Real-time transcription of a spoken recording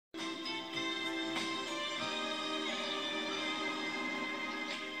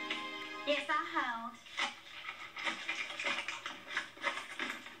Yes, I'll hold.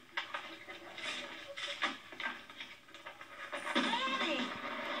 Daddy!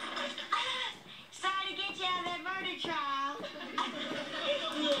 Sorry to get you out of that murder trial.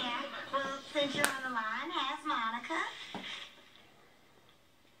 Yeah, well, since you're on the line, how's Monica?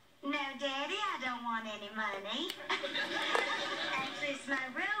 No, Daddy, I don't want any money. Actually, it's my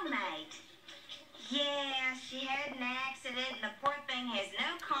roommate. Yeah, she had an accident, and the poor thing has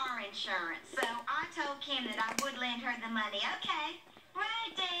no car insurance. So I told Kim that I would lend her the money. Okay.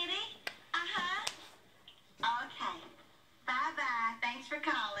 Right, Daddy? Uh-huh. Okay. Bye-bye. Thanks for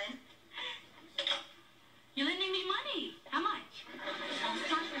calling. You're lending me money. How much? I was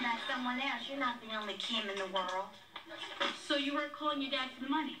talking about someone else. You're not the only Kim in the world. So you weren't calling your dad for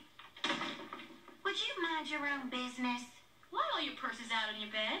the money? Would you mind your own business? Why are all your purses out on your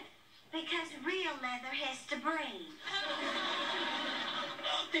bed? Because real leather has to breathe.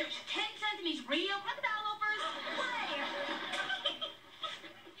 There's 10 cents in these real crocodile loafers. Where?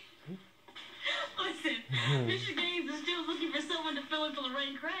 Listen, Mr. Gaines is still looking for someone to fill in for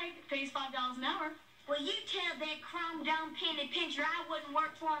Lorraine Craig. Pays $5 an hour. Well, you tell that chrome dome penny pincher I wouldn't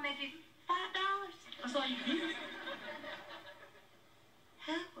work for him if he... $5? That's all you can use.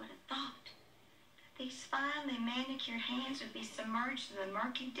 Who would have thought that these finely manicured hands would be submerged in the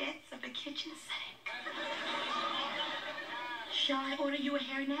murky depths of a kitchen sink? Shall I order you a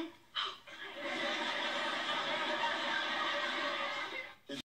hairnet?